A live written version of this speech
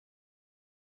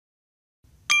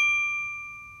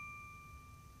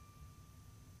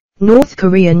North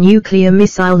Korea nuclear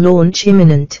missile launch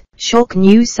imminent, shock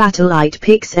new satellite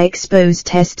pics expose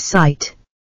test site.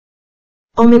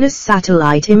 Ominous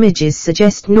satellite images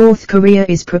suggest North Korea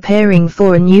is preparing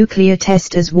for a nuclear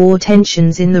test as war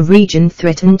tensions in the region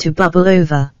threaten to bubble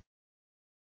over.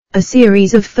 A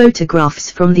series of photographs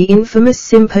from the infamous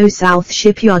Sinpo South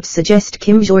Shipyard suggest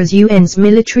Kim Jong-un's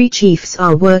military chiefs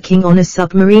are working on a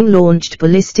submarine-launched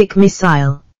ballistic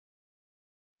missile.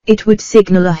 It would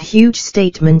signal a huge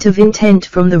statement of intent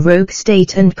from the rogue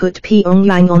state and put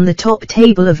Pyongyang on the top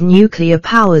table of nuclear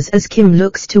powers as Kim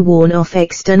looks to warn off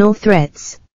external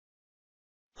threats.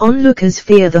 Onlookers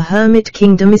fear the Hermit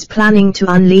Kingdom is planning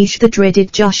to unleash the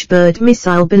dreaded Jushbird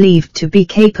missile believed to be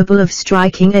capable of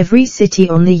striking every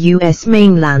city on the US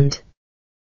mainland.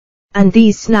 And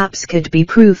these snaps could be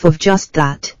proof of just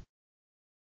that.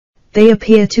 They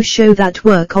appear to show that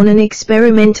work on an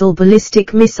experimental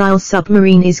ballistic missile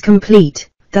submarine is complete,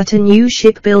 that a new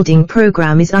shipbuilding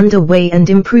program is underway and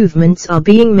improvements are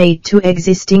being made to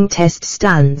existing test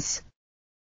stands.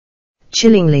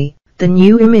 Chillingly, the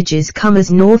new images come as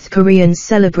North Koreans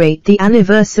celebrate the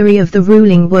anniversary of the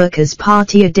ruling Workers'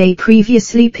 Party, a day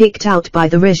previously picked out by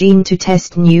the regime to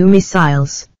test new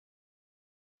missiles.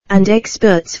 And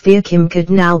experts fear Kim could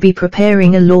now be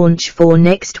preparing a launch for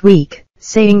next week,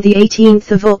 saying the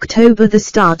 18th of October, the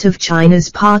start of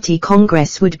China's Party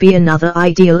Congress, would be another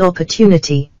ideal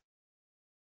opportunity.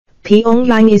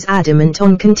 Pyongyang is adamant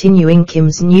on continuing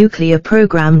Kim's nuclear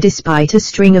program despite a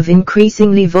string of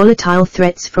increasingly volatile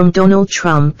threats from Donald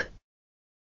Trump.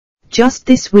 Just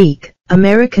this week,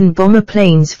 American bomber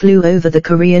planes flew over the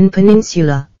Korean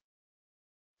peninsula.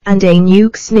 And a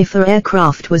nuke sniffer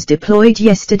aircraft was deployed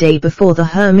yesterday before the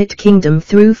Hermit Kingdom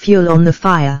threw fuel on the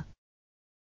fire.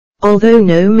 Although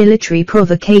no military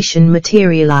provocation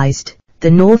materialized,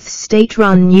 the North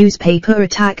state-run newspaper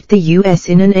attacked the U.S.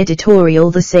 in an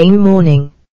editorial the same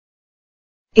morning.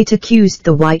 It accused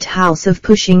the White House of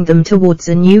pushing them towards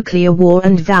a nuclear war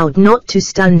and vowed not to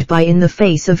stand by in the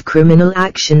face of criminal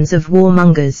actions of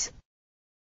warmongers.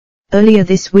 Earlier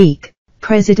this week,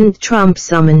 President Trump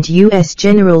summoned U.S.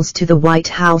 generals to the White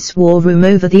House war room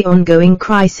over the ongoing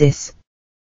crisis.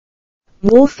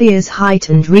 War fears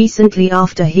heightened recently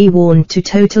after he warned to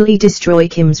totally destroy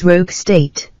Kim's rogue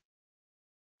state.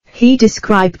 He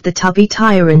described the tubby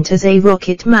tyrant as a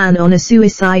rocket man on a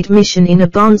suicide mission in a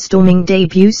barnstorming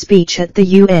debut speech at the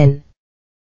UN.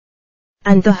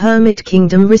 And the Hermit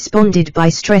Kingdom responded by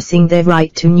stressing their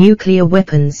right to nuclear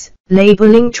weapons,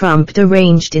 labeling Trump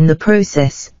deranged in the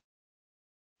process.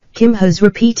 Kim has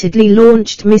repeatedly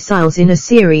launched missiles in a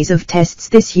series of tests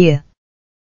this year.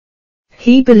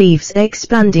 He believes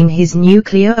expanding his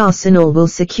nuclear arsenal will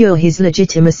secure his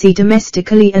legitimacy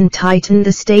domestically and tighten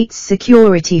the state's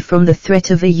security from the threat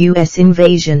of a U.S.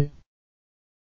 invasion.